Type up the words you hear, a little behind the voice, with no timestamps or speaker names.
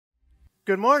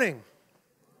Good morning.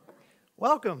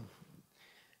 Welcome.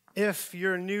 If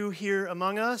you're new here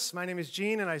among us, my name is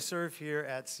Gene, and I serve here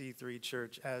at C3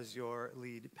 Church as your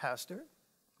lead pastor.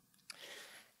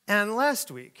 And last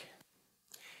week,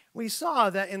 we saw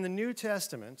that in the New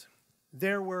Testament,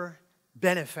 there were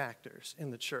benefactors in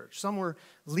the church. Some were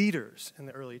leaders in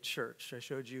the early church. I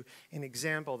showed you an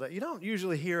example that you don't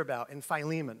usually hear about in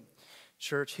Philemon.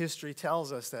 Church history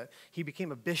tells us that he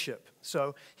became a bishop.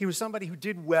 So he was somebody who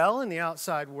did well in the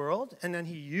outside world, and then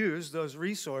he used those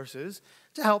resources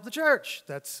to help the church.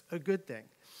 That's a good thing.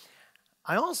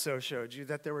 I also showed you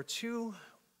that there were two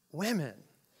women,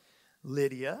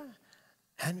 Lydia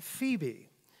and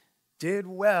Phoebe, did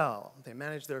well. They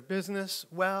managed their business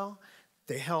well.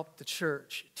 They helped the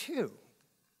church too.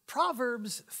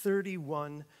 Proverbs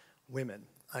 31 women,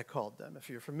 I called them. If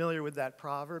you're familiar with that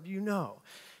proverb, you know.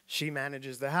 She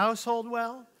manages the household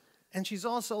well, and she's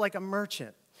also like a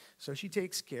merchant. So she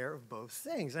takes care of both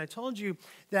things. And I told you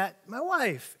that my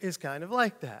wife is kind of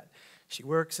like that. She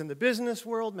works in the business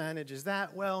world, manages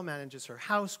that well, manages her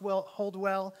household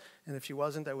well, and if she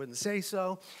wasn't, I wouldn't say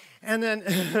so. And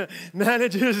then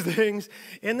manages things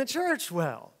in the church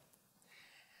well.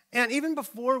 And even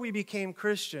before we became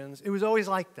Christians, it was always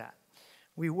like that.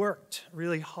 We worked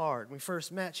really hard. When we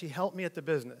first met, she helped me at the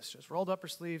business, just rolled up her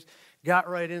sleeves, got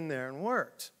right in there and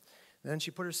worked. Then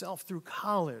she put herself through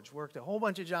college, worked a whole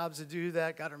bunch of jobs to do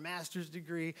that, got her master's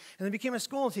degree, and then became a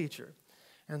school teacher.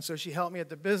 And so she helped me at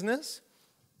the business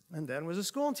and then was a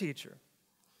school teacher.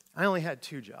 I only had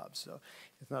 2 jobs, so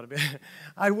it's not a big...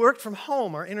 I worked from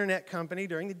home, our internet company,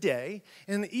 during the day.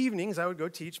 And in the evenings, I would go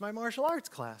teach my martial arts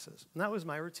classes. And that was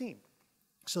my routine.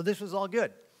 So this was all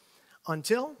good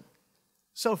until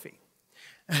Sophie.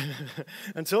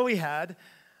 Until we had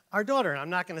our daughter. And I'm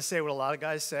not going to say what a lot of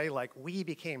guys say, like, we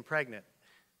became pregnant.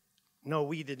 No,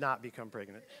 we did not become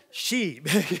pregnant. She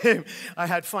became, I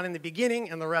had fun in the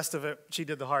beginning, and the rest of it, she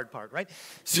did the hard part, right?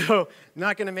 So,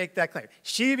 not going to make that claim.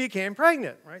 She became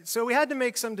pregnant, right? So we had to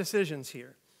make some decisions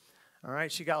here. All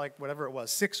right, she got like whatever it was,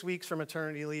 6 weeks for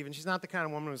maternity leave, and she's not the kind of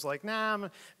woman who's like, nah, I'm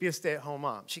going to be a stay-at-home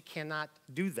mom. She cannot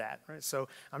do that, right? So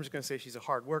I'm just going to say she's a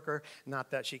hard worker, not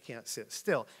that she can't sit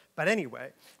still. But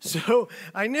anyway, so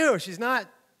I knew she's not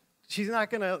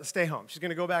going to stay home. She's going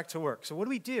to go back to work. So what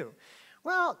do?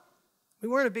 Well, we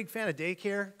weren't a big fan of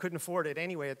daycare, couldn't afford it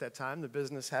anyway at that time. The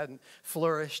business hadn't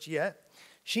flourished yet.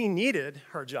 She needed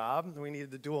her job, and we needed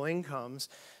the dual incomes.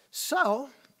 So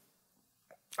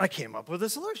I came up with a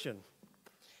solution.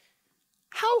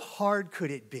 How hard could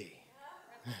it be?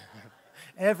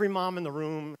 Every mom in the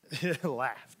room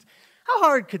laughed. How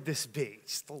hard could this be?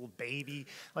 Just a little baby,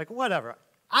 like whatever.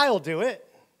 I'll do it.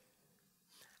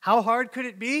 How hard could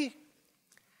it be?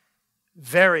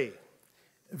 Very,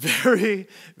 very,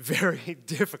 very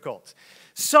difficult.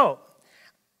 So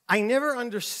I never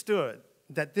understood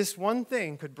that this one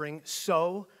thing could bring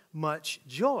so much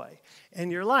joy in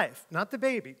your life. Not the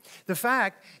baby. The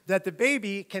fact that the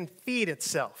baby can feed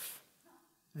itself.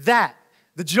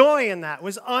 The joy in that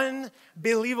was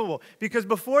unbelievable. Because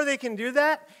before they can do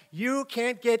that, you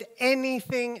can't get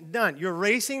anything done. You're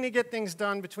racing to get things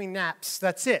done between naps.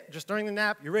 That's it. Just during the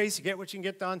nap, you race, you get what you can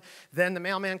get done. Then the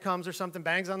mailman comes or something,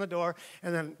 bangs on the door,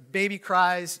 and then baby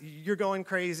cries, you're going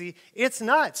crazy. It's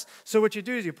nuts. So what you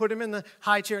do is you put him in the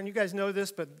high chair, and you guys know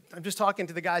this, but I'm just talking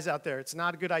to the guys out there. It's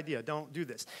not a good idea. Don't do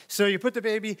this. So you put the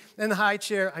baby in the high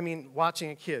chair.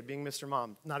 Watching a kid, being Mr.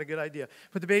 Mom, not a good idea.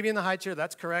 Put the baby in the high chair.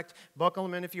 That's correct. Buckle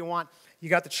him in if you want. You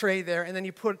got the tray there, and then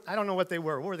you put, I don't know what they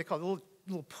were. What were they called?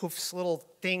 Little poofs, little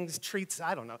things, treats,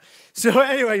 I don't know. So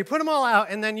anyway, you put them all out,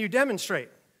 and then you demonstrate.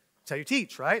 That's how you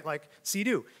teach, right? Like, see,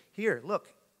 do. Here,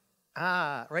 look.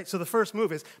 Right? So the first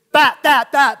move is, bat,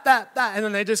 that, and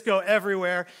then they just go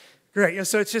everywhere. Great.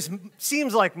 So it just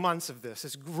seems like months of this.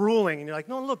 It's grueling, and you're like,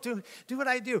 no, look, do what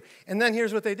I do. And then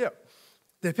here's what they do.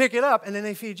 They pick it up, and then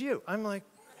they feed you. I'm like,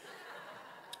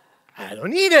 I don't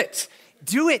need it.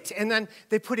 Do it. And then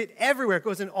they put it everywhere. It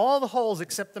goes in all the holes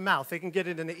except the mouth. They can get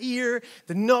it in the ear,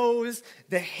 the nose,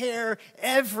 the hair,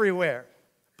 everywhere.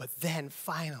 But then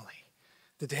finally,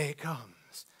 the day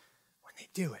comes when they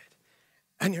do it.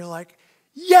 And you're like,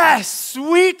 yes,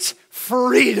 sweet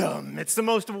freedom. It's the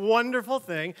most wonderful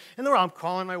thing in the world. I'm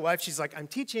calling my wife. She's like, I'm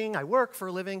teaching. I work for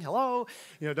a living. Hello.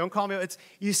 Don't call me.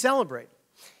 You celebrate.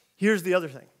 Here's the other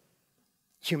thing.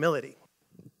 Humility.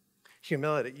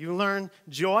 Humility. You learn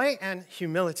joy and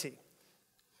humility.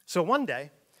 So one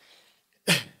day,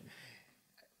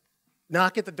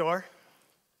 knock at the door.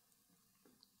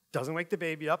 Doesn't wake the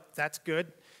baby up. That's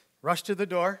good. Rush to the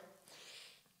door.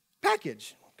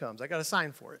 Package comes. I got to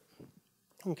sign for it.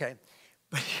 Okay.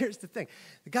 But here's the thing.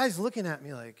 The guy's looking at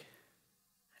me like,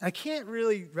 I can't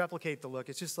really replicate the look.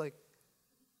 It's just like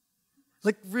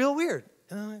real weird.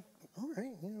 And I'm like, all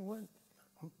right, you know what?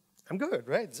 I'm good,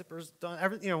 right? Zipper's done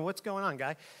everything. You know, what's going on,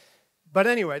 guy? But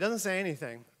anyway, doesn't say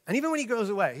anything. And even when he goes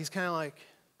away, he's kind of like,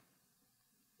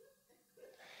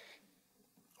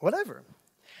 whatever.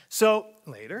 So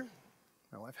later,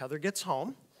 my wife Heather gets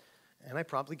home, and I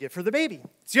promptly give her the baby.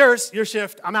 It's yours, your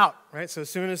shift, I'm out, right? So as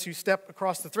soon as you step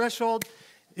across the threshold,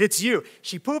 it's you.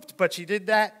 She pooped, but she did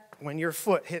that when your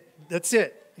foot hit, that's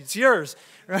it. It's yours,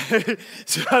 right?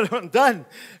 So I'm done,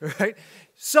 right?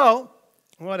 So,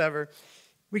 whatever.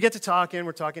 We get to talking,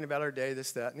 we're talking about our day,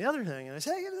 this, that, and the other thing, and I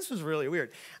say, yeah, this was really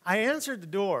weird. I answered the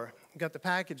door, got the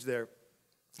package there,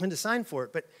 and to sign for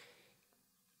it, but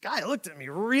guy looked at me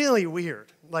really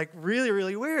weird, like really,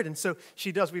 really weird. And so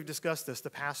she does, we've discussed this, the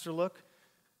pastor look.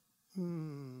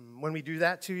 When we do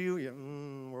that to you,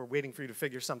 we're waiting for you to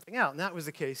figure something out. And that was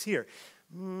the case here.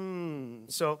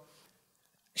 So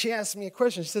she asked me a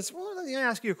question. She says, well, let me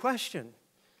ask you a question.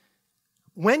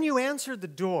 When you answered the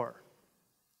door,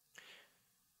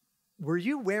 were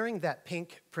you wearing that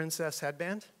pink princess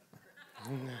headband?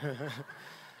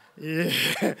 Yeah.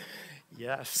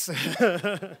 Yes.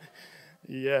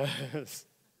 Yes.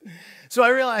 So I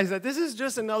realized that this is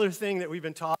just another thing that we've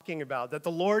been talking about, that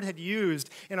the Lord had used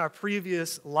in our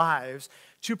previous lives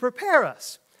to prepare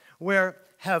us, where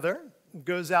Heather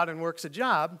goes out and works a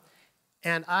job,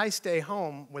 and I stay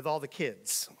home with all the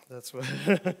kids. That's what...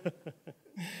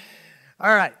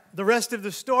 All right, the rest of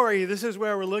the story, this is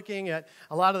where we're looking at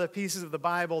a lot of the pieces of the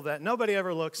Bible that nobody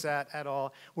ever looks at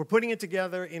all. We're putting it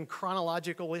together in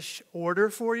chronological-ish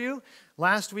order for you.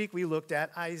 Last week we looked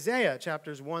at Isaiah,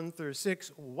 chapters 1 through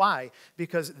 6. Why?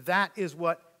 Because that is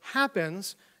what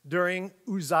happens during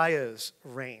Uzziah's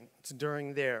reign. It's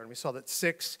during there. And we saw that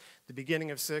 6, the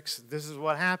beginning of 6, this is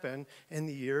what happened in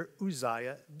the year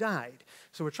Uzziah died.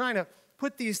 So we're trying to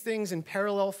put these things in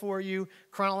parallel for you,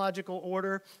 chronological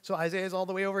order. So Isaiah's all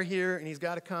the way over here, and he's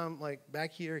got to come like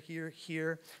back here,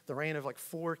 here, the reign of like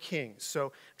 4 kings.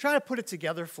 So try to put it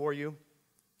together for you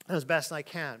as best I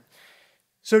can.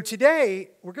 So today,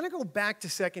 we're going to go back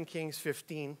to 2 Kings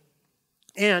 15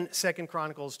 and 2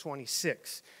 Chronicles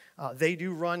 26. They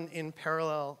do run in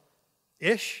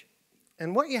parallel-ish.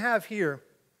 And what you have here,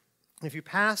 if you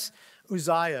pass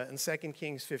Uzziah in 2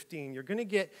 Kings 15, you're going to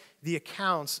get the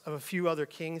accounts of a few other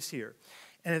kings here.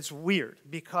 And it's weird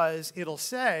because it'll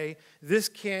say this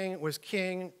king was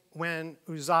king when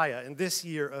Uzziah, in this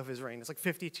year of his reign. It's like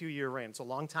 52-year reign. It's a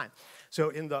long time. So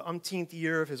in the umpteenth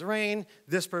year of his reign,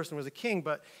 this person was a king.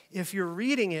 But if you're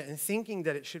reading it and thinking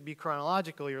that it should be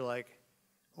chronological, you're like,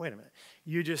 wait a minute.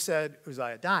 You just said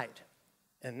Uzziah died.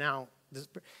 And now this...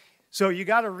 So you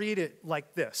got to read it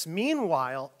like this.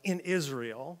 Meanwhile, in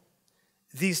Israel,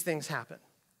 these things happen.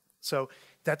 So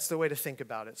that's the way to think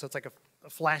about it. So it's like a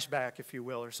flashback, if you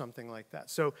will, or something like that.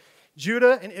 So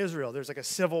Judah and Israel, there's like a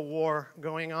civil war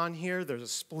going on here. There's a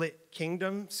split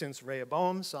kingdom since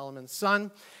Rehoboam, Solomon's son.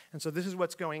 And so this is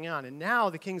what's going on. And now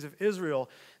the kings of Israel,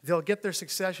 they'll get their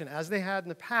succession, as they had in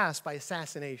the past, by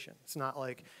assassination. It's not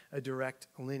like a direct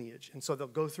lineage. And so they'll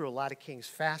go through a lot of kings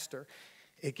faster.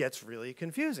 It gets really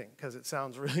confusing because it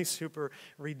sounds really super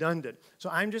redundant. So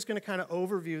I'm just going to kind of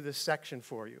overview this section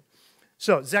for you.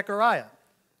 So Zechariah,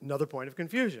 another point of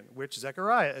confusion. Which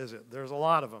Zechariah is it? There's a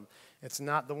lot of them. It's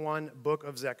not the one book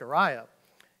of Zechariah.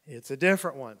 It's a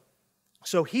different one.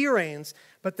 So he reigns,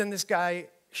 but then this guy,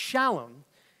 Shallum,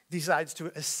 decides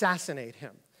to assassinate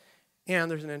him.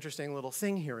 And there's an interesting little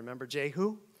thing here. Remember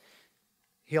Jehu?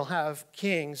 He'll have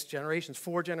kings,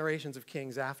 4 generations of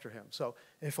kings after him. So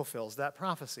it fulfills that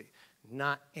prophecy.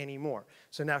 Not anymore.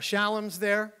 So now Shallum's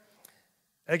there.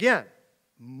 Again,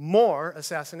 more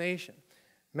assassination.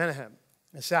 Menahem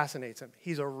assassinates him.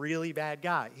 He's a really bad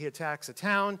guy. He attacks a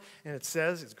town, and it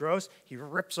says, it's gross, he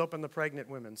rips open the pregnant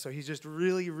women. So he's just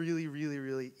really, really, really,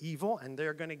 really evil, and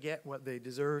they're going to get what they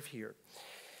deserve here.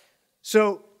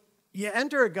 So you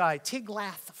enter a guy,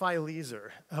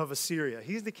 Tiglath-Pileser of Assyria.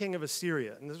 He's the king of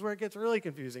Assyria. And this is where it gets really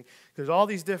confusing. There's all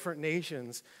these different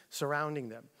nations surrounding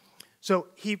them. So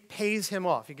he pays him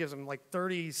off. He gives him like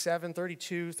 37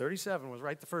 was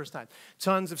right the first time.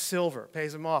 Tons of silver.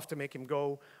 Pays him off to make him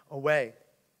go away.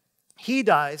 He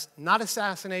dies, not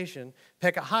assassination.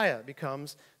 Pekahiah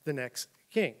becomes the next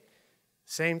king.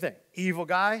 Same thing. Evil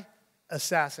guy,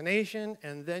 assassination,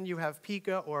 and then you have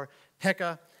Pekah or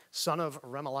Pekah, son of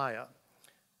Remaliah.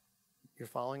 You're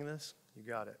following this? You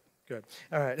got it. Good.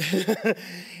 All right.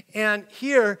 And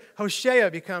here, Hoshea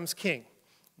becomes king.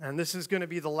 And this is going to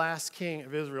be the last king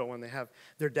of Israel when they have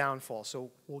their downfall. So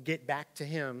we'll get back to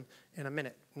him in a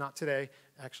minute. Not today,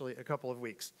 actually a couple of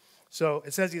weeks. So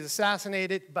it says he's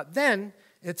assassinated, but then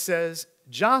it says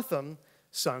Jotham,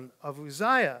 son of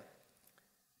Uzziah,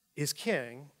 is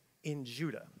king in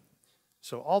Judah.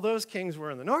 So all those kings were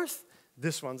in the north,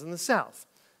 this one's in the south.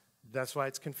 That's why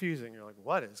it's confusing. You're like,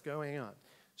 what is going on?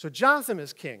 So Jotham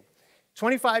is king.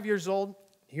 25 years old,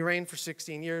 he reigned for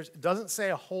 16 years. It doesn't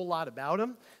say a whole lot about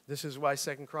him. This is why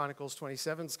 2 Chronicles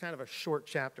 27 is kind of a short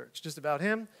chapter. It's just about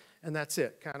him, and that's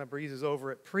it. Kind of breezes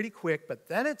over it pretty quick, but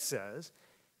then it says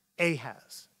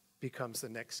Ahaz becomes the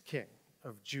next king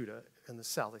of Judah in the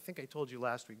south. I think I told you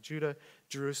last week, Judah,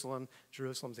 Jerusalem.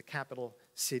 Jerusalem's the capital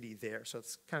city there, so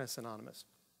it's kind of synonymous.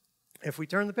 If we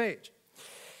turn the page,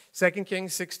 2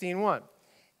 Kings 16:1.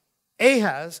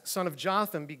 Ahaz, son of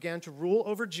Jotham, began to rule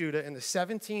over Judah in the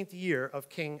 17th year of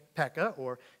King Pekah,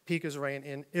 or Pekah's reign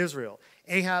in Israel.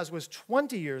 Ahaz was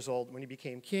 20 years old when he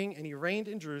became king, and he reigned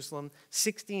in Jerusalem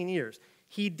 16 years.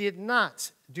 He did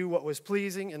not do what was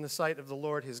pleasing in the sight of the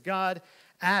Lord his God,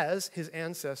 as his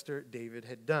ancestor David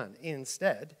had done.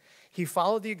 Instead, he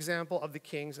followed the example of the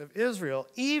kings of Israel,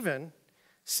 even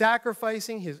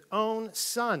sacrificing his own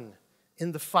son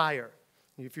in the fire.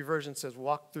 If your version says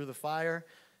walk through the fire,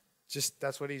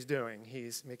 that's what he's doing.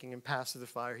 He's making him pass through the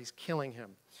fire. He's killing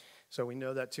him. So we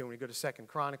know that too. When we go to 2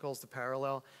 Chronicles, the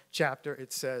parallel chapter,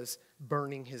 it says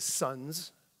burning his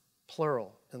sons,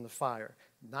 plural, in the fire.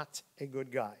 Not a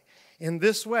good guy. In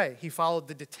this way, he followed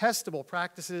the detestable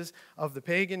practices of the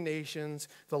pagan nations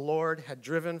the Lord had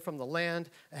driven from the land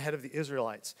ahead of the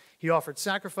Israelites. He offered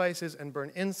sacrifices and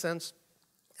burned incense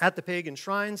at the pagan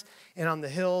shrines and on the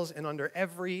hills and under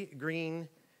every green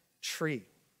tree.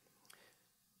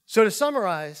 So to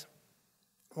summarize,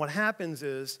 what happens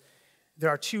is there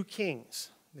are two kings,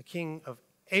 the king of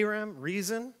Aram,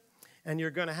 Rezin, and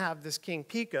you're going to have this king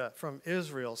Pekah from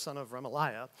Israel, son of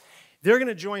Remaliah. They're going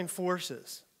to join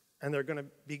forces, and they're going to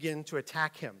begin to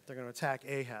attack him. They're going to attack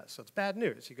Ahaz. So it's bad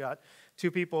news. You got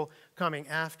two people coming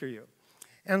after you.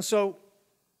 And so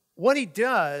what he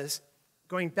does,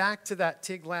 going back to that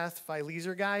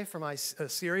Tiglath-Pileser guy from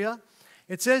Assyria,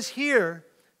 it says here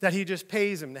that he just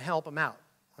pays him to help him out,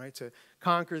 right, to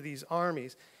conquer these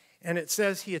armies. And it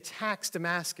says he attacks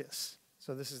Damascus.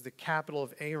 So this is the capital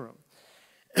of Aram.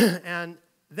 And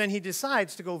then he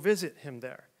decides to go visit him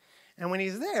there. And when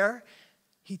he's there,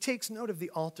 he takes note of the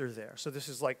altar there. So this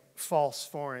is like false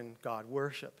foreign god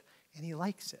worship. And he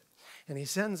likes it. And he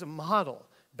sends a model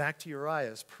back to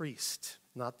Uriah's priest,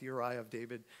 not the Uriah of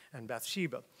David and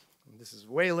Bathsheba. And this is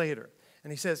way later.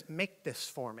 And he says, make this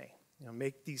for me.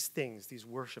 Make these things, these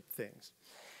worship things.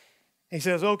 And he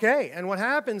says, okay. And what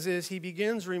happens is he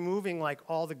begins removing like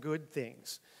all the good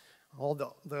things, all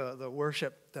the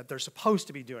worship that they're supposed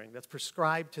to be doing, that's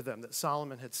prescribed to them, that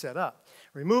Solomon had set up.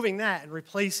 Removing that and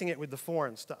replacing it with the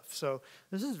foreign stuff. So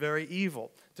this is very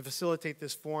evil to facilitate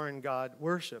this foreign god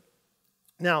worship.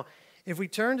 Now, if we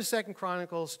turn to 2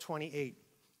 Chronicles 28,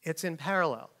 it's in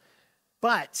parallel.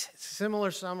 But,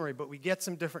 similar summary, but we get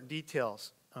some different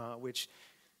details, which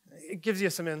it gives you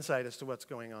some insight as to what's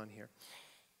going on here.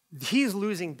 He's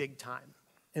losing big time.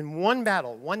 In one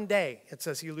battle, one day, it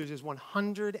says he loses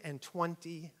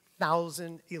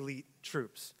 120,000 elite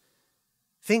troops.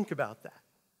 Think about that.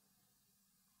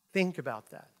 Think about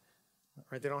that.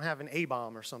 Right? They don't have an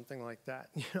A-bomb or something like that.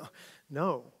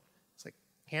 No. It's like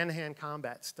hand-to-hand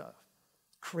combat stuff.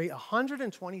 Create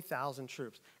 120,000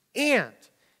 troops. And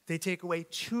they take away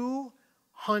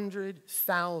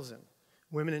 200,000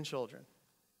 women and children.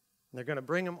 And they're going to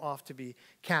bring them off to be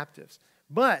captives.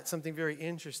 But something very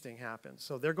interesting happens.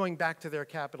 So they're going back to their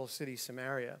capital city,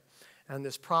 Samaria. And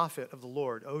this prophet of the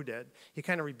Lord, Oded, he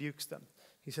kind of rebukes them.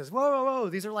 He says, whoa, whoa, whoa,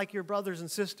 these are like your brothers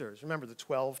and sisters. Remember the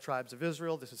 12 tribes of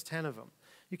Israel? This is 10 of them.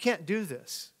 You can't do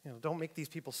this. Don't make these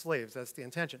people slaves. That's the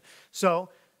intention. So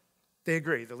they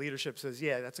agree. The leadership says,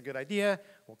 yeah, that's a good idea.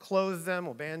 We'll clothe them,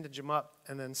 we'll bandage them up,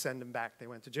 and then send them back. They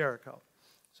went to Jericho.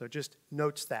 So it just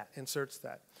notes that, inserts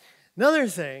that. Another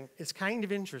thing is kind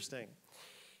of interesting.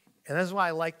 And that's why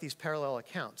I like these parallel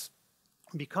accounts.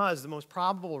 Because the most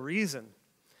probable reason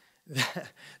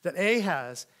that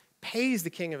Ahaz pays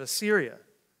the king of Assyria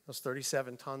those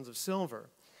 37 tons of silver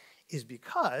is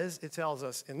because it tells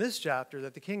us in this chapter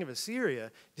that the king of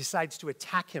Assyria decides to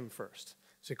attack him first.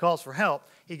 So he calls for help,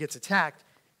 he gets attacked,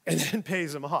 and then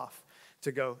pays him off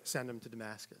to go send him to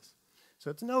Damascus. So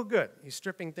it's no good. He's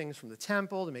stripping things from the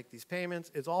temple to make these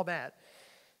payments. It's all bad.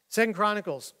 2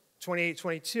 Chronicles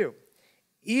 28:22.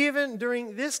 Even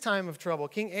during this time of trouble,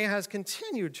 King Ahaz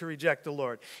continued to reject the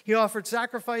Lord. He offered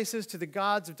sacrifices to the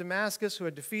gods of Damascus who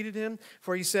had defeated him,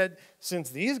 for he said, since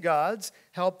these gods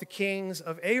helped the kings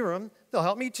of Aram, they'll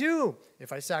help me too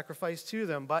if I sacrifice to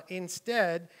them. But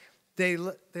instead, they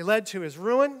led to his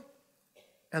ruin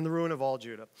and the ruin of all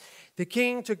Judah. The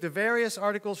king took the various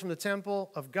articles from the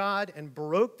temple of God and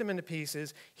broke them into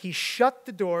pieces. He shut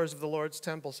the doors of the Lord's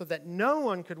temple so that no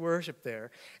one could worship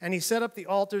there. And he set up the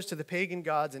altars to the pagan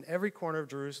gods in every corner of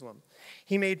Jerusalem.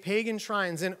 He made pagan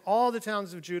shrines in all the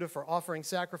towns of Judah for offering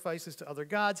sacrifices to other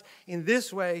gods. In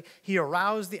this way, he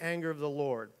aroused the anger of the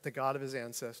Lord, the God of his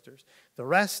ancestors. The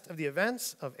rest of the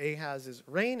events of Ahaz's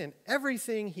reign and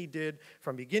everything he did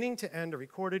from beginning to end are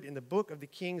recorded in the book of the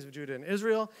kings of Judah and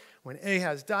Israel. When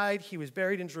Ahaz died, he was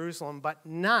buried in Jerusalem, but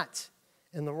not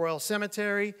in the royal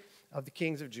cemetery of the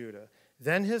kings of Judah.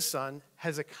 Then his son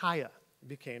Hezekiah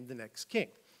became the next king.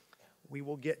 We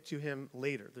will get to him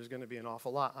later. There's going to be an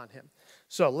awful lot on him.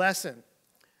 So, lesson,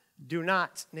 do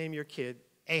not name your kid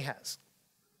Ahaz.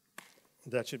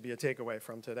 That should be a takeaway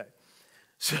from today.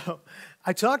 So,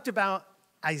 I talked about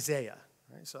Isaiah.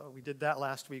 Right? So, we did that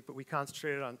last week, but we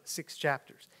concentrated on 6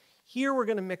 chapters. Here, we're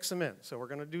going to mix them in. So, we're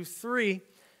going to do three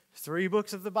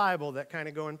books of the Bible that kind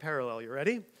of go in parallel. You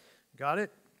ready? Got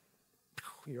it?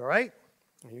 You all right?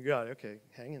 You got it. Okay,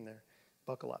 hang in there.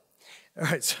 Buckle up. All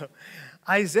right, so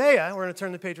Isaiah, we're going to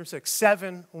turn the page from 6,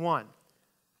 7:1.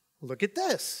 Look at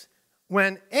this.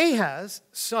 When Ahaz,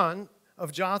 son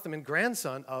of Jotham and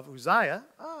grandson of Uzziah,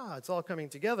 it's all coming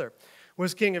together,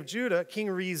 was king of Judah, King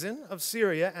Rezin of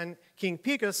Syria, and King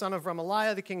Pekah, son of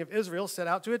Remaliah, the king of Israel, set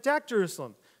out to attack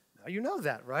Jerusalem. You know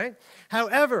that, right?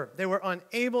 However, they were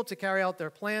unable to carry out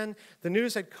their plan. The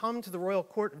news had come to the royal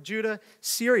court of Judah.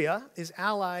 Syria is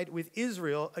allied with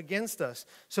Israel against us.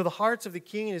 So the hearts of the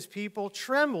king and his people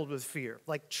trembled with fear,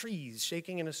 like trees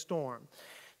shaking in a storm.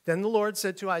 Then the Lord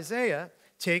said to Isaiah,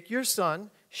 take your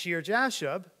son,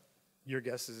 Shear-Jashub, your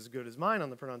guess is as good as mine on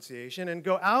the pronunciation, and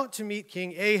go out to meet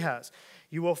King Ahaz.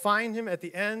 You will find him at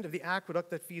the end of the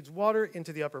aqueduct that feeds water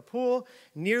into the upper pool,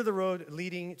 near the road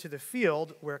leading to the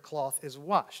field where cloth is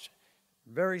washed.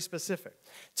 Very specific.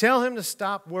 Tell him to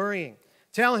stop worrying.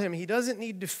 Tell him he doesn't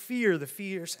need to fear the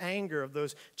fierce anger of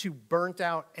those 2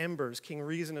 burnt-out embers, King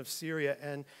Rezin of Syria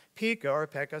and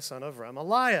Pekah, son of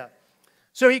Remaliah.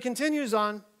 So he continues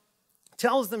on,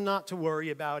 tells them not to worry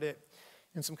about it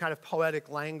in some kind of poetic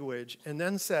language, and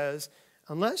then says,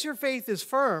 unless your faith is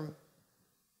firm,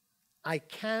 I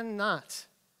cannot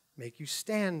make you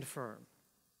stand firm.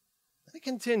 Then it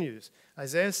continues,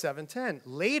 Isaiah 7:10.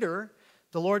 Later,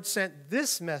 the Lord sent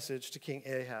this message to King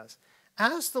Ahaz.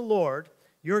 Ask the Lord,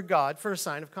 your God, for a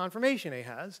sign of confirmation,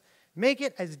 Ahaz. Make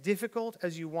it as difficult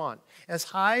as you want, as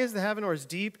high as the heaven or as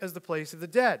deep as the place of the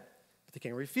dead. But the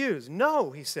king refused.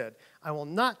 No, he said, I will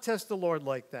not test the Lord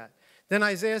like that. Then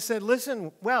Isaiah said,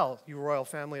 listen well, you royal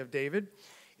family of David.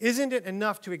 Isn't it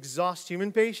enough to exhaust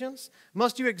human patience?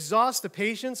 Must you exhaust the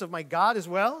patience of my God as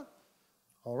well?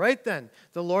 All right then,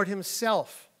 the Lord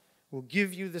himself will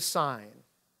give you the sign.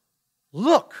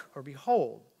 Look, or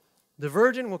behold, the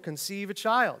virgin will conceive a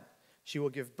child. She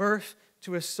will give birth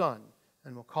to a son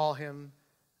and will call him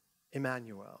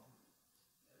Emmanuel,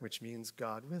 which means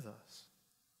God with us.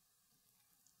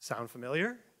 Sound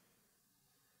familiar?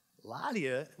 A lot of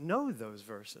you know those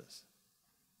verses.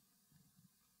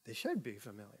 They should be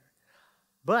familiar.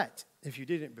 But if you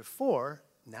didn't before,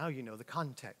 now you know the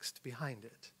context behind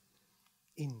it.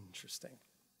 Interesting.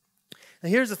 Now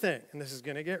here's the thing, and this is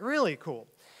going to get really cool.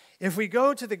 If we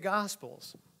go to the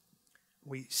Gospels,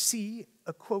 we see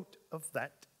a quote of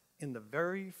that in the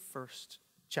very first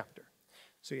chapter.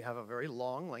 So you have a very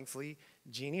long, lengthy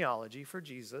genealogy for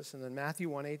Jesus, and then Matthew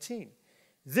 1:18.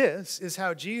 This is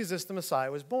how Jesus, the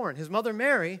Messiah, was born. His mother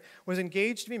Mary was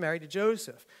engaged to be married to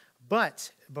Joseph.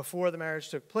 But before the marriage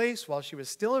took place, while she was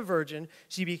still a virgin,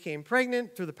 she became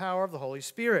pregnant through the power of the Holy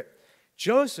Spirit.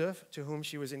 Joseph, to whom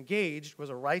she was engaged, was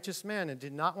a righteous man and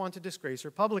did not want to disgrace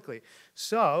her publicly.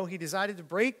 So he decided to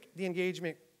break the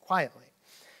engagement quietly.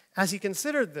 As he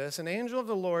considered this, an angel of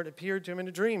the Lord appeared to him in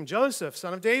a dream. Joseph,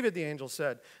 son of David, the angel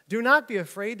said, do not be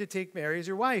afraid to take Mary as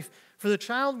your wife, for the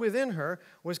child within her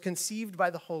was conceived by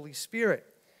the Holy Spirit.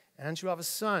 And you have a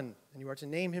son, and you are to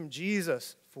name him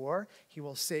Jesus, for he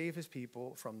will save his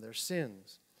people from their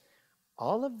sins.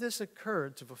 All of this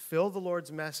occurred to fulfill the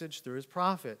Lord's message through his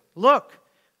prophet. Look,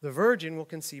 the virgin will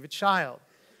conceive a child.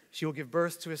 She will give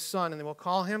birth to a son, and they will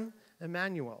call him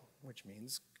Emmanuel, which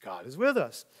means God is with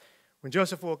us. When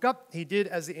Joseph woke up, he did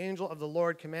as the angel of the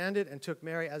Lord commanded and took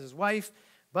Mary as his wife,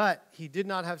 but he did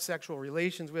not have sexual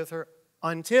relations with her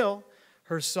until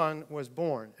her son was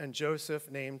born, and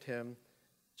Joseph named him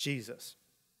Jesus.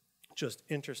 Just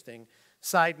interesting.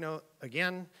 Side note,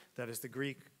 again, that is the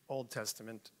Greek Old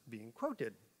Testament being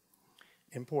quoted.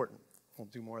 Important. We'll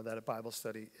do more of that at Bible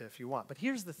study if you want. But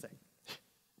here's the thing.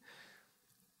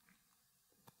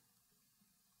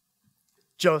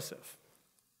 Joseph,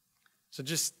 So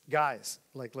just, guys,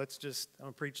 I'm going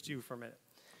to preach to you for a minute.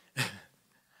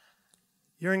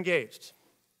 You're engaged.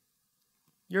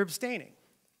 You're abstaining.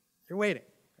 You're waiting,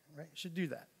 right? You should do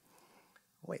that.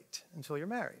 Wait until you're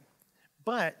married.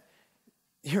 But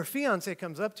your fiance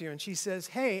comes up to you and she says,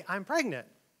 hey, I'm pregnant.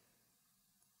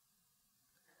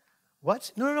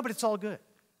 What? No, but it's all good.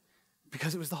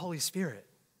 Because it was the Holy Spirit.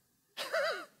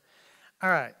 All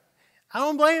right. I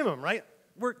don't blame him, right?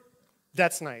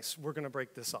 That's nice. We're going to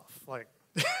break this off.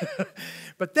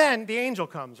 But then the angel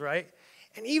comes, right?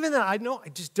 And even though I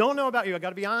just don't know about you, I got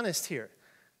to be honest here.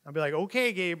 I'll be like,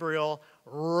 okay, Gabriel,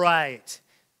 right.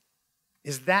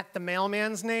 Is that the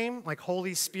mailman's name? Like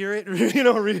Holy Spirit? Really? You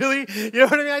know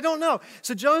what I mean? I don't know.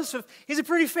 So Joseph, he's a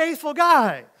pretty faithful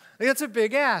guy. That's a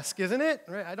big ask, isn't it?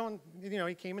 Right?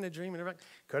 He came in a dream and everything.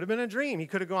 Could have been a dream. He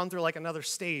could have gone through like another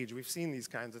stage. We've seen these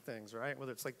kinds of things, right?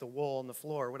 Whether it's like the wool on the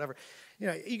floor or whatever.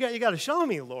 You got to show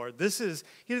me, Lord. He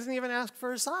doesn't even ask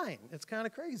for a sign. It's kind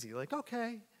of crazy. Like,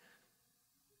 okay.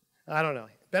 I don't know.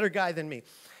 Better guy than me.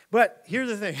 But here's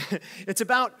the thing. It's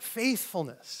about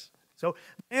faithfulness. So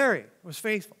Mary was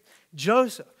faithful.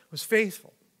 Joseph was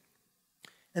faithful.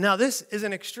 And now this is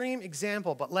an extreme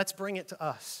example, but let's bring it to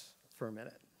us for a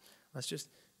minute. Let's just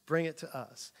bring it to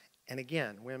us. And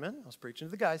again, women, I was preaching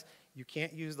to the guys, you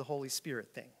can't use the Holy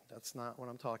Spirit thing. That's not what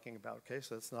I'm talking about, okay?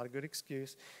 So that's not a good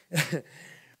excuse.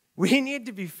 We need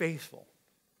to be faithful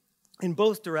in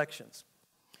both directions.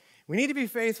 We need to be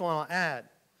faithful, and I'll add,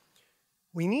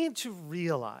 we need to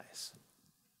realize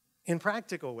in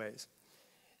practical ways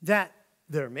that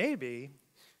there may be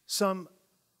some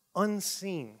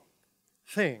unseen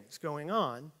things going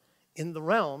on in the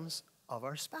realms of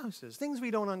our spouses, things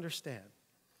we don't understand.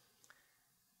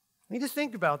 We need to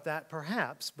think about that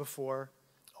perhaps before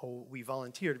we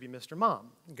volunteer to be Mr.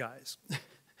 Mom, guys.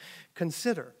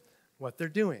 Consider what they're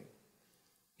doing.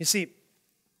 You see,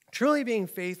 truly being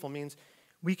faithful means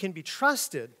we can be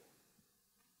trusted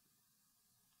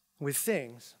with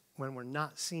things when we're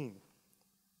not seen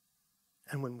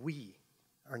and when we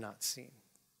are not seen.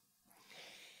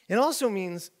 It also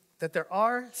means that there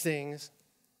are things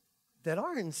that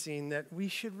aren't seen that we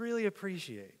should really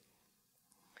appreciate.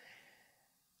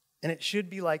 And it should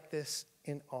be like this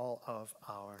in all of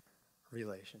our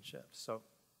relationships. So,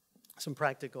 some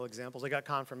practical examples. I got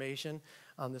confirmation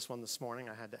on this one this morning.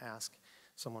 I had to ask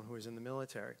someone who was in the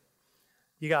military.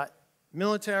 You got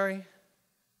military,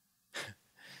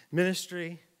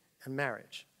 ministry, and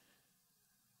marriage.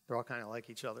 They're all kind of like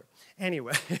each other.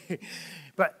 Anyway,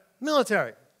 but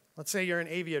military, let's say you're an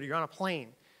aviator, you're on a plane.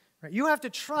 Right? You have to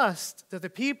trust that the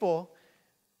people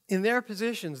in their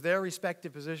positions, their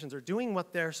respective positions, are doing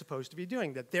what they're supposed to be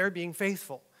doing, that they're being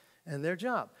faithful in their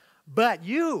job. But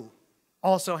you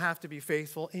also have to be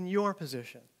faithful in your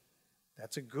position.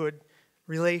 That's a good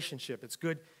relationship. It's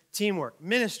good teamwork.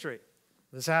 Ministry.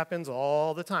 This happens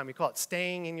all the time. We call it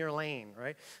staying in your lane,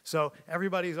 right? So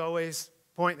everybody's always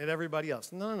pointing at everybody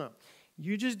else. No.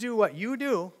 You just do what you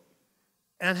do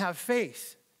and have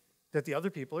faith that the other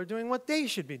people are doing what they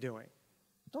should be doing.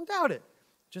 Don't doubt it.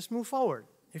 Just move forward.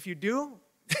 If you do,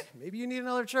 maybe you need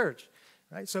another church,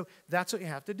 right? So that's what you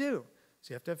have to do.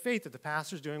 So you have to have faith that the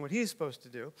pastor's doing what he's supposed to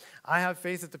do. I have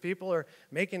faith that the people are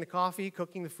making the coffee,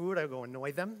 cooking the food. I go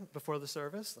annoy them before the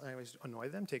service. I always annoy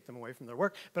them, take them away from their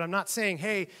work. But I'm not saying,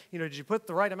 hey, did you put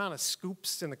the right amount of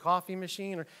scoops in the coffee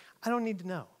machine? I don't need to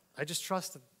know. I just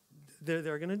trust that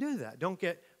they're going to do that. Don't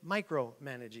get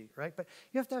micromanagey, right? But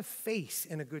you have to have faith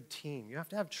in a good team. You have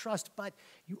to have trust, but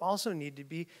you also need to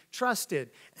be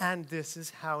trusted. And this is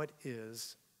how it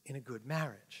is in a good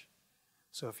marriage.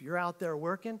 So if you're out there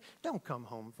working, don't come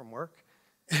home from work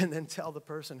and then tell the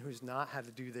person who's not how to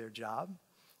do their job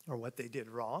or what they did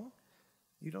wrong.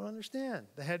 You don't understand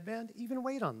the headband. Even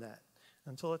wait on that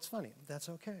until it's funny. That's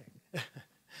okay.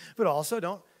 But also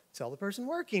don't tell the person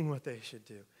working what they should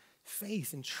do.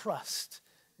 Faith and trust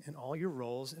in all your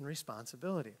roles and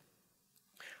responsibility.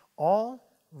 All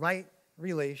right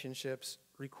relationships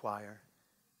require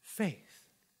faith.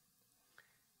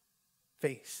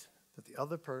 Faith that the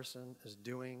other person is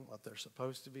doing what they're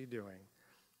supposed to be doing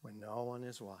when no one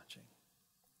is watching.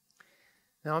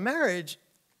 Now, a marriage,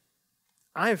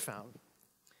 I have found,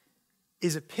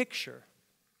 is a picture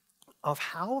of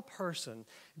how a person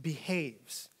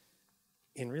behaves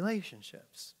in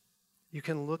relationships. You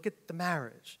can look at the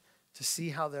marriage to see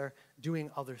how they're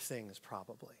doing other things,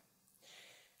 probably.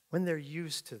 When they're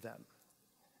used to them,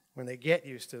 when they get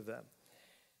used to them,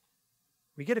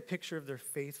 we get a picture of their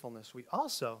faithfulness. We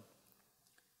also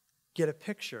get a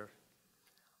picture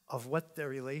of what their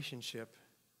relationship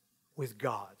with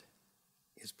God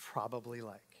is probably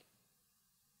like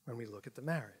when we look at the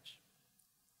marriage.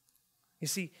 You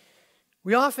see,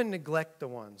 We often neglect the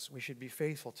ones we should be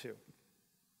faithful to,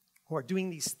 who are doing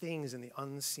these things in the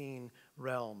unseen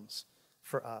realms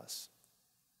for us.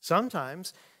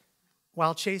 Sometimes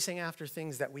while chasing after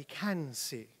things that we can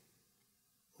see,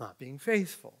 not being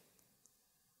faithful.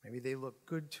 Maybe they look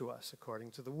good to us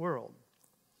according to the world.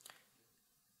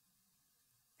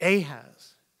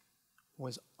 Ahaz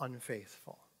was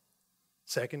unfaithful.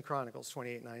 2 Chronicles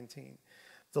 28:19.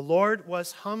 The Lord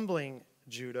was humbling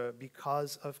Judah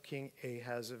because of King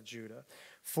Ahaz of Judah.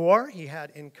 For he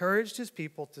had encouraged his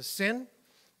people to sin,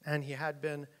 and he had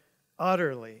been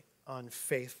utterly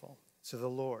unfaithful to the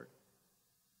Lord.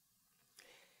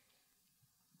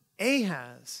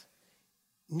 Ahaz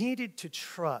needed to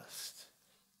trust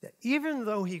that even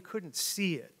though he couldn't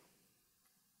see it,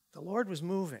 the Lord was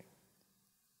moving.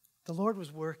 The Lord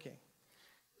was working.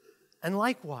 And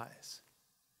likewise,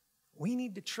 we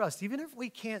need to trust, even if we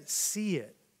can't see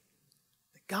it,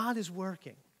 that God is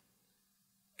working.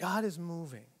 God is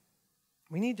moving.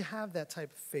 We need to have that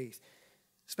type of faith,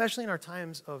 especially in our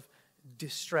times of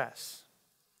distress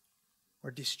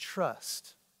or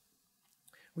distrust.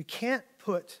 We can't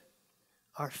put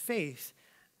our faith,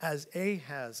 as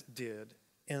Ahaz did,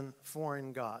 in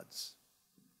foreign gods,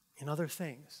 in other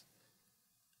things.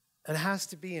 It has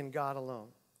to be in God alone.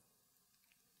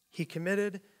 He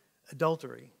committed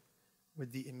adultery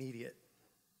with the immediate.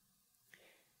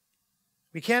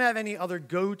 We can't have any other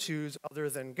go-tos other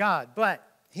than God. But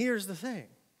here's the thing.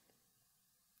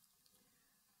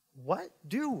 What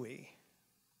do we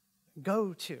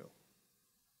go to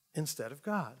instead of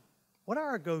God? What are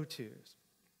our go-tos?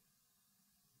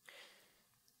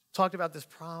 Talked about this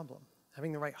problem,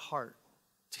 having the right heart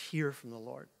to hear from the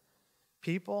Lord.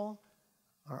 People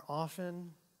are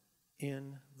often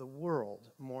in the world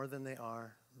more than they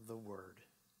are the Word.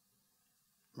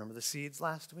 Remember the seeds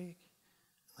last week?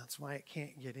 That's why it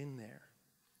can't get in there.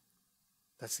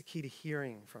 That's the key to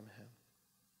hearing from Him.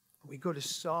 We go to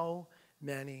so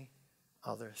many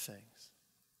other things.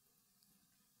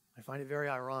 I find it very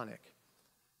ironic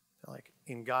that, like,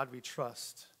 in God we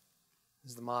trust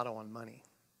is the motto on money.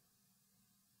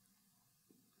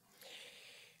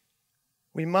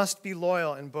 We must be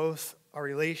loyal in both our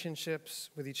relationships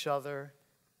with each other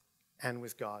and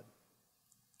with God.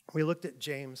 We looked at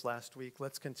James last week.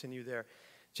 Let's continue there.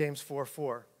 James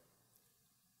 4:4.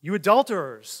 You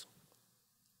adulterers.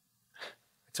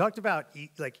 I talked about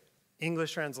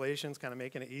English translations kind of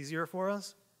making it easier for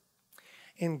us.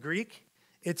 In Greek,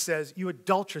 it says, you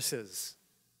adulteresses.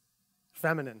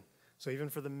 Feminine. So even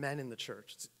for the men in the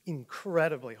church, it's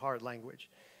incredibly hard language.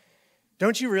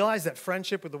 Don't you realize that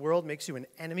friendship with the world makes you an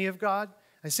enemy of God?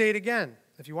 I say it again.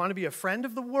 If you want to be a friend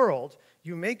of the world,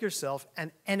 you make yourself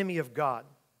an enemy of God.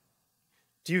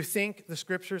 Do you think the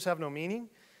scriptures have no meaning?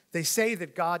 They say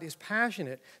that God is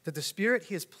passionate, that the Spirit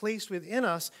He has placed within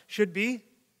us should be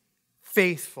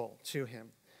faithful to Him.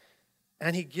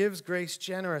 And He gives grace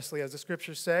generously, as the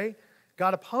scriptures say.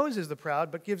 God opposes the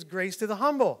proud, but gives grace to the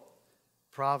humble.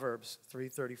 Proverbs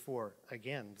 3:34.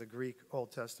 Again, the Greek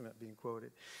Old Testament being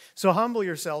quoted. So humble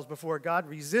yourselves before God,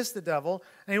 resist the devil,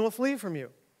 and he will flee from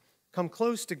you. Come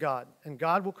close to God, and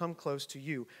God will come close to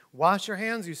you. Wash your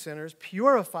hands, you sinners.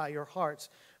 Purify your hearts,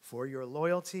 for your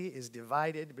loyalty is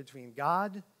divided between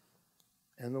God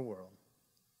and the world.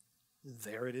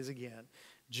 There it is again,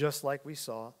 just like we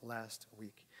saw last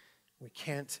week. We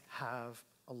can't have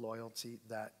a loyalty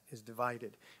that is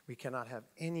divided. We cannot have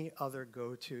any other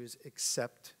go-tos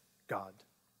except God.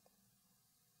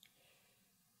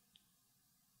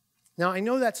 Now, I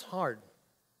know that's hard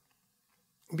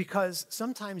because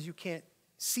sometimes you can't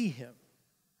see Him.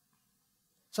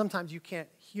 Sometimes you can't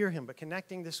hear Him, but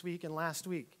connecting this week and last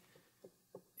week,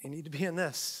 you need to be in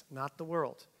this, not the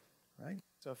world, right?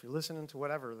 So if you're listening to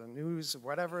whatever, the news,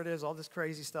 whatever it is, all this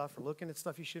crazy stuff, or looking at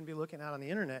stuff you shouldn't be looking at on the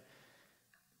internet,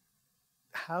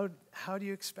 how do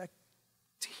you expect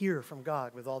to hear from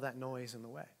God with all that noise in the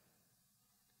way?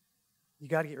 You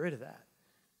got to get rid of that.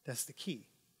 That's the key.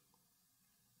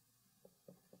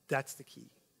 That's the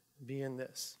key. Be in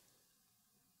this.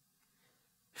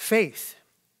 Faith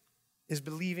is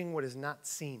believing what is not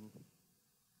seen.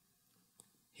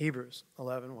 Hebrews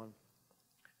 11:1.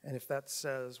 And if that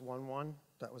says 1:1,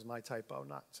 that was my typo,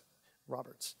 not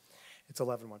Robert's. It's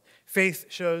 11:1. Faith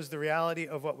shows the reality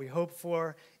of what we hope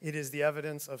for. It is the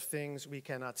evidence of things we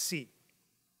cannot see.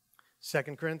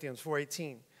 2 Corinthians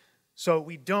 4:18. So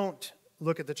we don't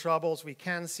look at the troubles we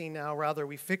can see now. Rather,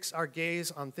 we fix our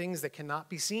gaze on things that cannot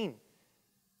be seen.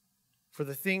 For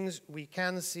the things we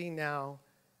can see now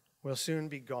will soon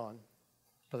be gone.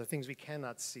 But the things we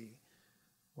cannot see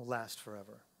will last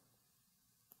forever.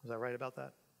 Was I right about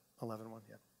that? 11:1,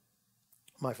 yeah.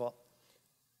 My fault.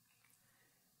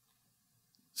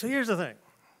 So here's the thing.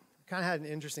 Kind of had an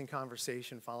interesting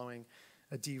conversation following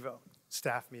a Devo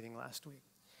staff meeting last week.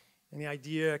 And the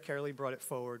idea, Carolee brought it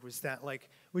forward, was that, like,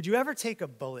 would you ever take a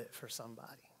bullet for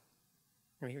somebody?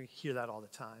 I mean, you hear that all the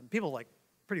time. People, like,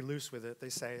 pretty loose with it. They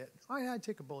say it, oh, yeah, I'd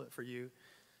take a bullet for you.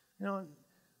 You know,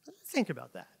 think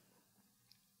about that.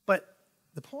 But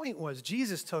the point was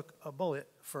Jesus took a bullet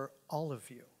for all of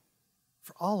you,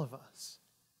 for all of us.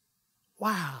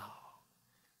 Wow,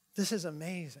 this is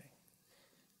amazing.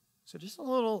 So just a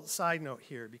little side note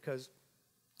here, because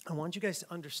I want you guys to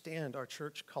understand our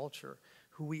church culture,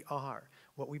 who we are,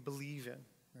 what we believe in.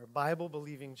 We're a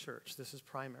Bible-believing church. This is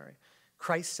primary.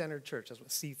 Christ-centered church, that's what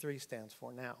C3 stands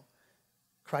for now.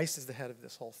 Christ is the head of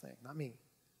this whole thing, not me,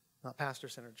 not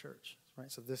pastor-centered church. Right?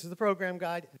 So this is the program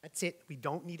guide. That's it. We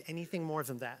don't need anything more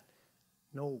than that.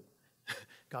 No.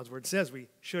 God's word says we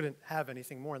shouldn't have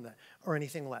anything more than that or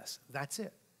anything less. That's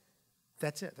it.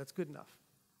 That's it. That's good enough.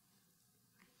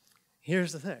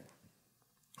 Here's the thing.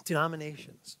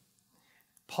 Denominations.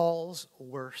 Paul's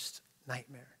worst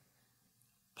nightmare.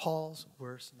 Paul's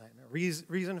worst nightmare.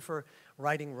 Reason for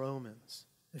writing Romans,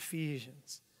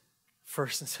 Ephesians,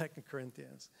 1st and 2nd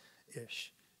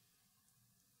Corinthians-ish.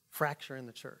 Fracture in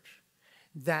the church.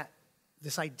 That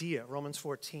this idea, Romans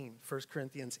 14, 1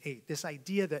 Corinthians 8, this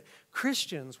idea that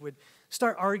Christians would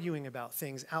start arguing about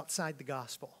things outside the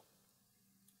gospel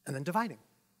and then dividing.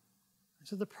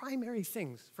 So the primary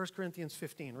things, 1 Corinthians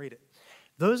 15, read it.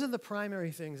 Those are the primary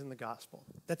things in the gospel.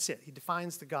 That's it. He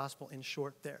defines the gospel in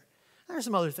short there. There are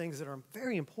some other things that are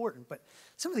very important, but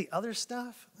some of the other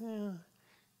stuff,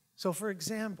 So for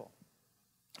example,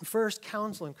 first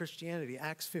council in Christianity,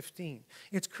 Acts 15.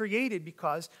 It's created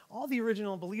because all the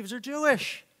original believers are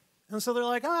Jewish. And so they're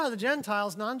like, the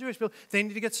Gentiles, non-Jewish people, they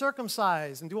need to get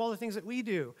circumcised and do all the things that we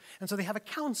do. And so they have a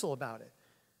council about it.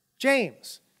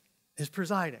 James is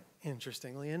presiding,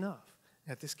 interestingly enough,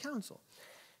 at this council.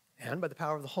 And by the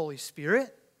power of the Holy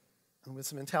Spirit and with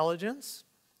some intelligence,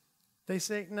 they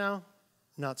say, no,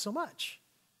 not so much.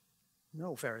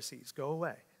 No, Pharisees, go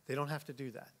away. They don't have to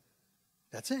do that.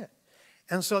 That's it.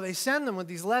 And so they send them with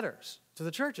these letters to the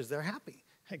churches. They're happy.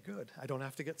 Hey, good. I don't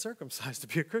have to get circumcised to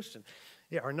be a Christian.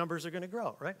 Yeah, our numbers are going to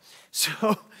grow, right?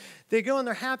 So they go and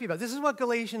they're happy about it. This is what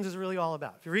Galatians is really all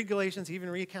about. If you read Galatians, he even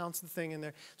recounts the thing in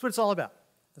there. That's what it's all about.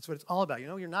 That's what it's all about. You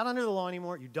know, you're not under the law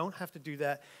anymore. You don't have to do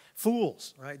that.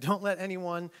 Fools, right? Don't let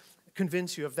anyone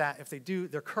convince you of that. If they do,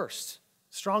 they're cursed.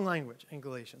 Strong language in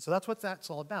Galatians. So that's what that's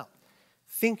all about.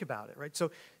 Think about it, right?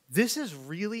 So this is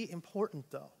really important,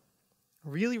 though.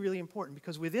 Really, really important,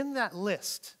 because within that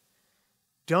list,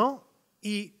 don't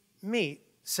eat meat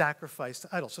sacrificed to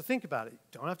idols. So think about it. You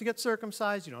don't have to get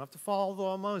circumcised. You don't have to follow the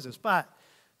law of Moses. But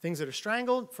things that are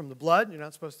strangled from the blood, you're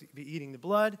not supposed to be eating the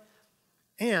blood,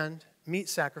 and meat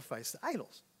sacrificed to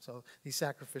idols. So these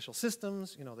sacrificial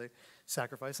systems, they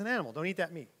sacrifice an animal. Don't eat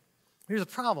that meat. Here's a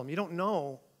problem. You don't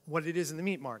know what it is in the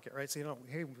meat market, right? So you don't,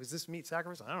 hey, was this meat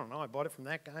sacrificed? I don't know. I bought it from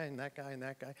that guy and that guy and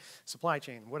that guy. Supply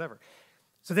chain, whatever.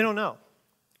 So they don't know.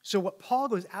 So what Paul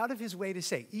goes out of his way to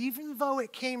say, even though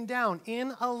it came down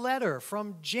in a letter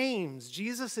from James,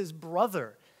 Jesus'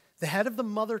 brother, the head of the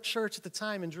mother church at the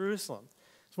time in Jerusalem,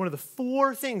 it's one of the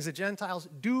 4 things that Gentiles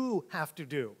do have to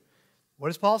do. What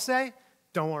does Paul say?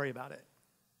 Don't worry about it.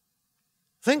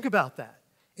 Think about that.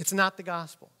 It's not the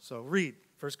gospel. So read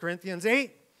 1 Corinthians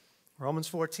 8, Romans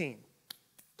 14.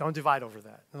 Don't divide over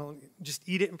that. Just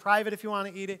eat it in private if you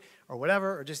want to eat it, or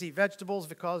whatever, or just eat vegetables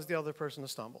if it causes the other person to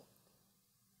stumble.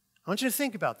 I want you to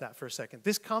think about that for a second.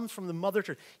 This comes from the mother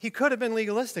church. He could have been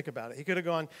legalistic about it. He could have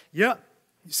gone, yeah,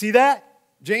 you see that?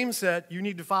 James said you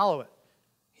need to follow it.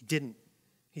 He didn't.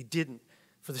 He didn't.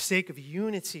 For the sake of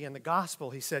unity and the gospel,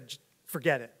 he said,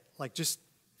 forget it. Like, just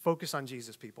focus on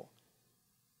Jesus, people.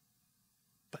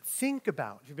 But think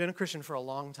about, if you've been a Christian for a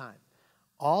long time,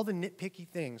 all the nitpicky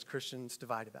things Christians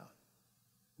divide about.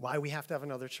 Why we have to have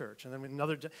another church. And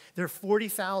then there are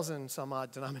 40,000 some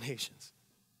odd denominations.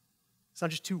 It's not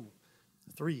just 2,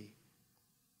 3.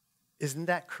 Isn't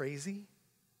that crazy?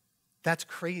 That's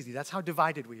crazy. That's how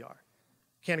divided we are.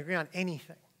 Can't agree on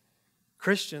anything.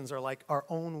 Christians are like our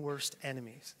own worst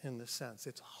enemies in this sense.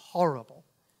 It's horrible.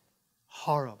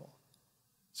 Horrible.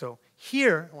 So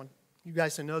here, I want you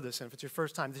guys to know this, and if it's your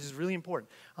first time, this is really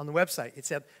important. On the website, it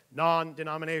said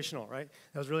non-denominational, right?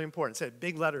 That was really important. It said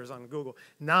big letters on Google,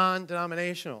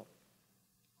 non-denominational.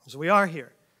 So we are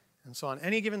here. And so on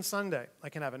any given Sunday, I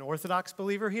can have an Orthodox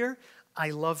believer here,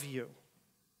 I love you.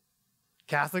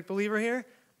 Catholic believer here,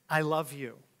 I love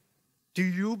you. Do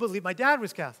you believe? My dad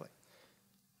was Catholic.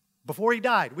 Before he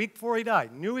died, week before he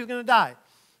died, knew he was going to die.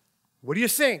 What do you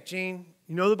think, Gene?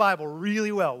 You know the Bible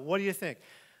really well. What do you think?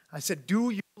 I said, do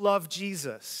you love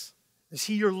Jesus? Is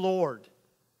he your Lord?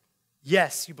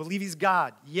 Yes. You believe he's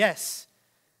God? Yes.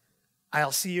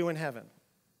 I'll see you in heaven.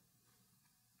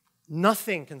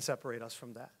 Nothing can separate us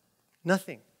from that.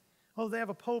 Nothing. Oh, they have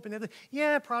a pope and everything.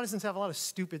 Yeah, Protestants have a lot of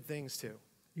stupid things too.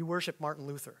 You worship Martin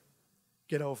Luther.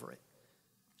 Get over it.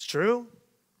 It's true.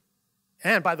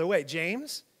 And by the way,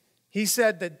 James, he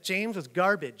said that James was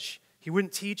garbage. He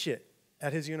wouldn't teach it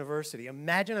at his university.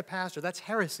 Imagine a pastor. That's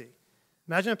heresy.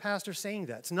 Imagine a pastor saying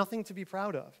that. It's nothing to be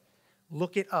proud of.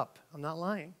 Look it up. I'm not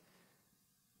lying.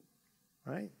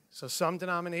 Right? So some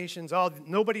denominations, oh,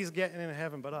 nobody's getting into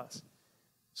heaven but us.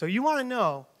 So you want to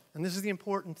know, and this is the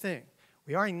important thing,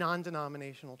 we are a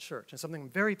non-denominational church, and something I'm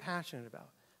very passionate about.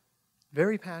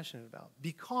 Very passionate about.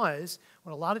 Because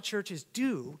what a lot of churches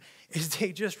do is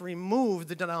they just remove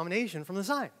the denomination from the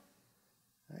sign.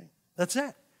 Right? That's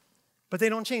it. But they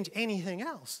don't change anything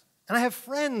else. And I have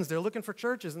friends, they're looking for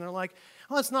churches, and they're like,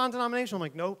 oh, it's non-denominational. I'm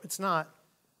like, nope, it's not.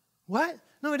 What?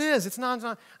 No, it is. It's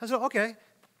non-denominational. I said, okay,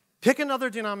 pick another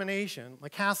denomination,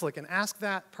 like Catholic, and ask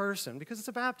that person, because it's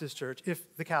a Baptist church,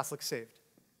 if the Catholic's saved.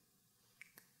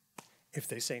 If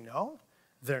they say no,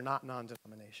 they're not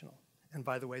non-denominational. And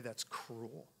by the way, that's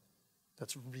cruel.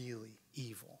 That's really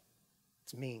evil.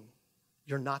 It's mean.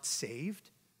 You're not saved?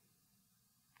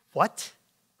 What?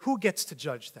 Who gets to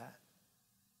judge that?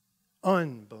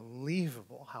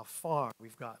 Unbelievable how far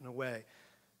we've gotten away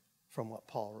from what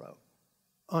Paul wrote.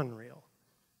 Unreal.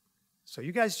 So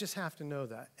you guys just have to know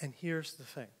that. And here's the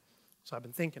thing. So I've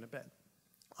been thinking a bit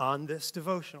on this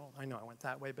devotional. I know I went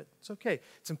that way, but it's okay.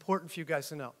 It's important for you guys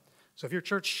to know. So if you're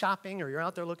church shopping or you're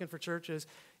out there looking for churches,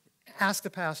 ask the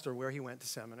pastor where he went to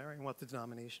seminary and what the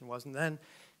denomination was, and then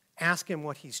ask him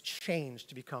what he's changed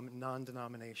to become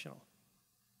non-denominational.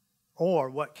 Or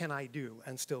what can I do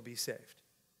and still be saved?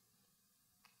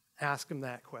 Ask him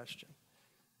that question.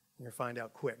 You'll find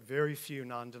out quick. Very few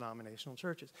non-denominational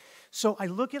churches. So I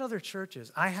look at other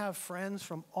churches. I have friends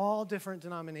from all different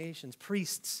denominations,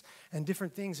 priests and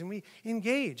different things, and we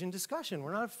engage in discussion.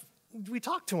 We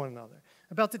talk to one another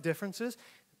about the differences.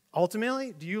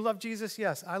 Ultimately, do you love Jesus?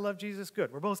 Yes. I love Jesus?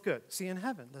 Good. We're both good. See you in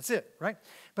heaven. That's it, right?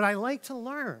 But I like to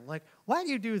learn, like, why do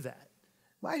you do that?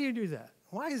 Why do you do that?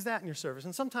 Why is that in your service?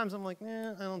 And sometimes I'm like,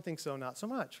 I don't think so, not so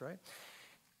much, right?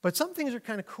 But some things are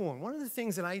kind of cool. And one of the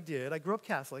things that I did, I grew up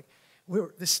Catholic,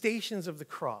 were the Stations of the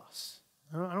Cross.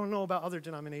 I don't know about other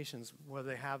denominations, whether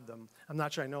they have them. I'm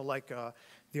not sure. I know, like,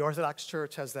 the Orthodox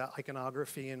Church has that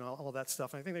iconography and all that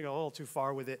stuff. And I think they go a little too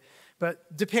far with it.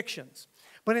 But depictions.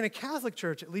 But in a Catholic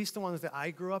church, at least the ones that I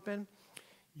grew up in,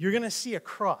 you're going to see a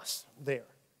cross there.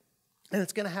 And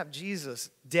it's going to have Jesus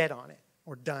dead on it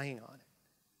or dying on it.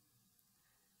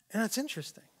 And that's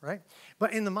interesting, right?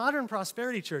 But in the modern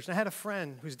prosperity church, I had a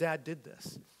friend whose dad did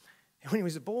this. And when he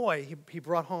was a boy, he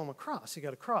brought home a cross. He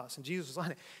got a cross, and Jesus was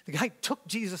on it. The guy took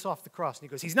Jesus off the cross, and he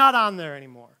goes, he's not on there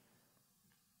anymore.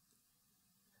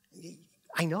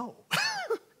 I know.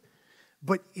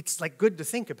 But it's like good to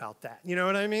think about that. You know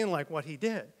what I mean? Like what he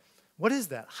did. What is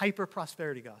that?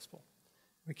 Hyper-prosperity gospel.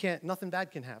 Nothing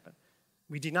bad can happen.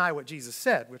 We deny what Jesus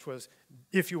said, which was,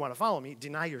 if you want to follow me,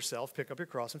 deny yourself, pick up your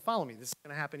cross, and follow me. This is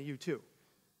going to happen to you too.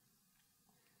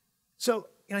 So,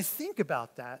 and I think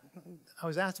about that. I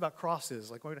was asked about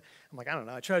crosses. I'm like, I don't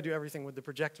know. I try to do everything with the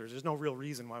projectors. There's no real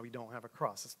reason why we don't have a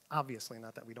cross. It's obviously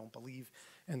not that we don't believe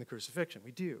in the crucifixion.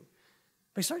 We do.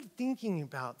 But I started thinking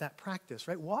about that practice,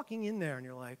 right? Walking in there and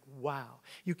you're like, wow.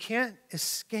 You can't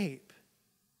escape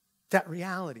that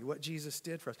reality, what Jesus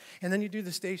did for us. And then you do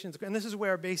the Stations. And this is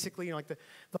where basically, like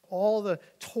all the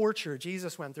torture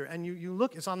Jesus went through. And you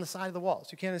look, it's on the side of the wall, so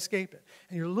you can't escape it.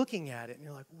 And you're looking at it and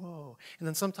you're like, whoa. And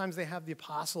then sometimes they have the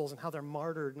apostles and how they're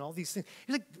martyred and all these things.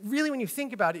 It's like, really, when you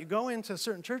think about it, you go into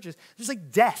certain churches, there's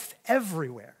like death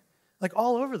everywhere, like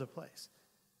all over the place.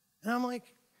 And I'm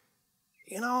like,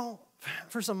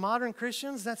 for some modern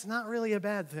Christians, that's not really a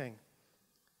bad thing,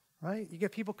 right? You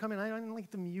get people coming, I didn't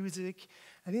like the music,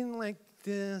 I didn't like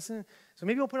this, so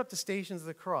maybe we'll put up the Stations of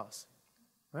the Cross,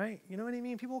 right? You know what I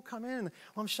mean? People will come in,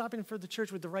 I'm shopping for the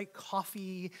church with the right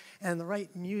coffee and the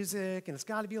right music, and it's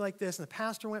got to be like this, and the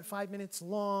pastor went 5 minutes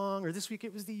long, or this week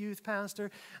it was the youth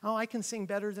pastor. Oh, I can sing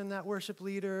better than that worship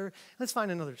leader. Let's find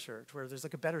another church where there's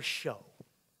like a better show.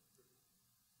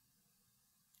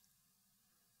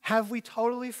 Have we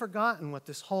totally forgotten what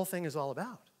this whole thing is all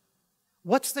about?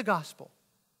 What's the gospel,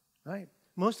 right?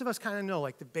 Most of us kind of know,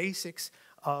 like, the basics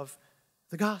of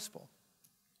the gospel.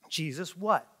 Jesus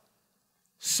what?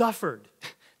 Suffered,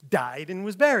 died, and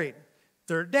was buried.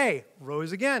 Third day,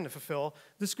 rose again to fulfill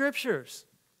the scriptures.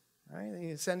 Right? And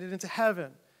he ascended into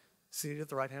heaven, seated at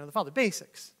the right hand of the Father.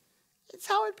 Basics. It's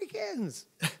how it begins.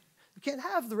 You can't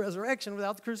have the resurrection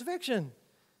without the crucifixion.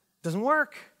 It doesn't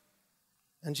work.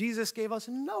 And Jesus gave us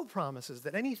no promises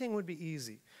that anything would be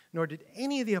easy, nor did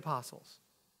any of the apostles.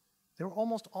 They were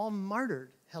almost all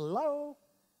martyred. Hello?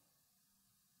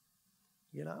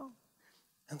 You know?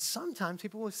 And sometimes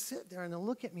people will sit there and they'll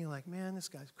look at me like, man, this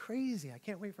guy's crazy. I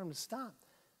can't wait for him to stop.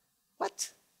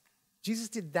 What? Jesus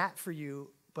did that for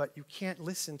you, but you can't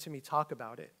listen to me talk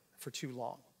about it for too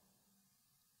long.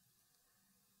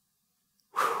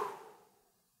 Whew.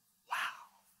 Wow.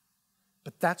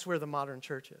 But that's where the modern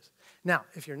church is. Now,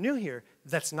 if you're new here,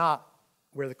 that's not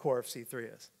where the core of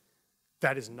C3 is.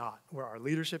 That is not where our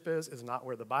leadership is. It's not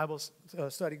where the Bible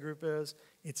study group is.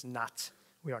 It's not.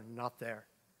 We are not there.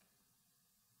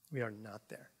 We are not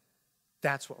there.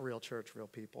 That's what real church, real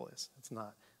people is. It's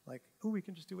not like, oh, we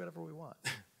can just do whatever we want.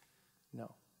 No.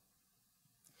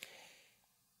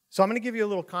 So I'm going to give you a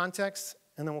little context,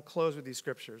 and then we'll close with these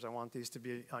scriptures. I want these to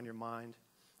be on your mind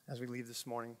as we leave this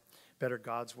morning. Better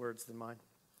God's words than mine.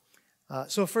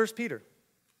 So 1 Peter.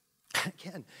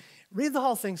 Again, read the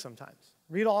whole thing sometimes.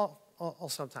 Read all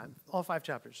sometime. All 5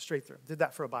 chapters, straight through. Did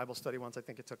that for a Bible study once. I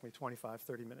think it took me 25,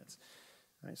 30 minutes.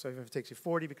 Right, so even if it takes you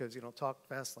 40 because you don't talk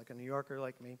fast like a New Yorker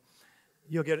like me,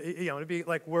 you'll get, it'll be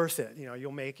like worth it.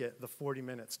 You'll make it the 40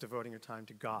 minutes devoting your time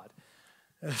to God.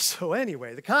 So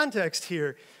anyway, the context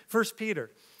here, 1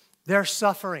 Peter, they're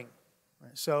suffering.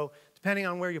 Right? So depending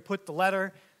on where you put the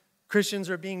letter, Christians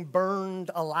are being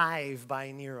burned alive by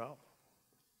Nero.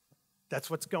 That's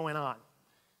what's going on.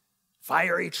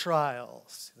 Fiery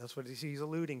trials. That's what he's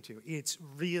alluding to. It's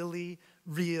really,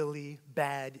 really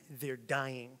bad. They're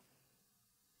dying.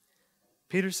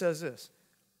 Peter says this,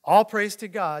 all praise to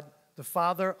God, the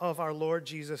Father of our Lord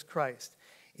Jesus Christ.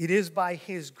 It is by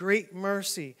his great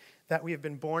mercy that we have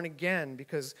been born again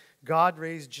because God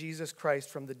raised Jesus Christ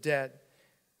from the dead.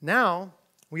 Now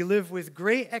we live with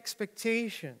great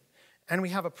expectation and we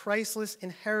have a priceless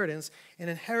inheritance, an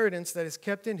inheritance that is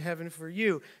kept in heaven for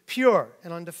you, pure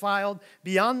and undefiled,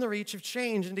 beyond the reach of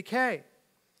change and decay.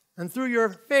 And through your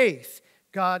faith,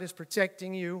 God is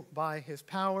protecting you by his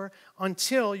power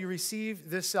until you receive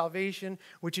this salvation,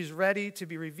 which is ready to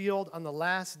be revealed on the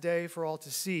last day for all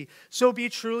to see. So be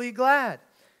truly glad.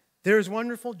 There is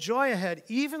wonderful joy ahead,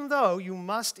 even though you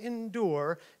must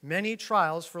endure many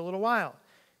trials for a little while.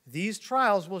 These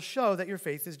trials will show that your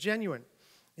faith is genuine.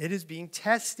 It is being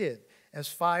tested as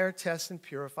fire tests and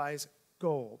purifies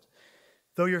gold.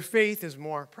 Though your faith is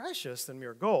more precious than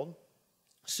mere gold,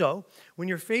 so, when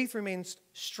your faith remains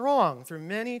strong through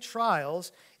many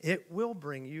trials, it will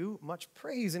bring you much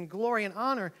praise and glory and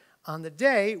honor on the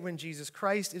day when Jesus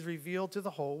Christ is revealed to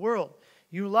the whole world.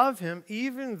 You love him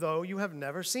even though you have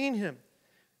never seen him.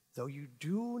 Though you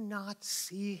do not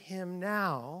see him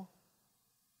now,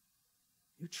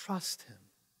 you trust him.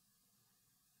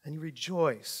 And you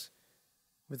rejoice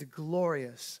with a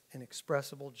glorious,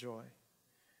 inexpressible joy.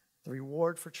 The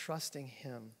reward for trusting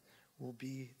him will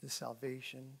be the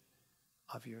salvation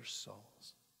of your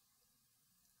souls.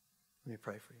 Let me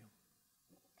pray for you.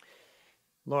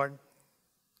 Lord,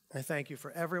 I thank you for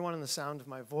everyone in the sound of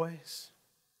my voice.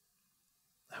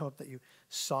 I hope that you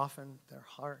soften their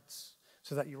hearts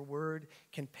so that your word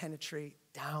can penetrate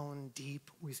down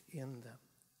deep within them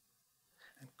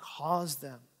and cause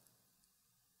them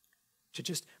to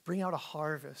just bring out a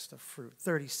harvest of fruit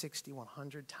 30, 60,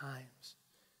 100 times.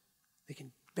 They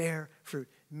can bear fruit,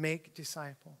 make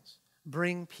disciples,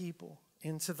 bring people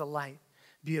into the light,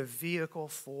 be a vehicle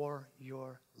for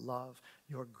your love,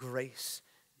 your grace,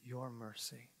 your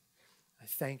mercy. I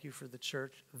thank you for the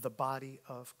church, the body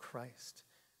of Christ.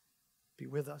 Be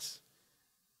with us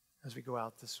as we go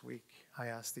out this week. I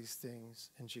ask these things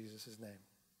in Jesus' name.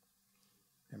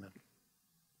 Amen.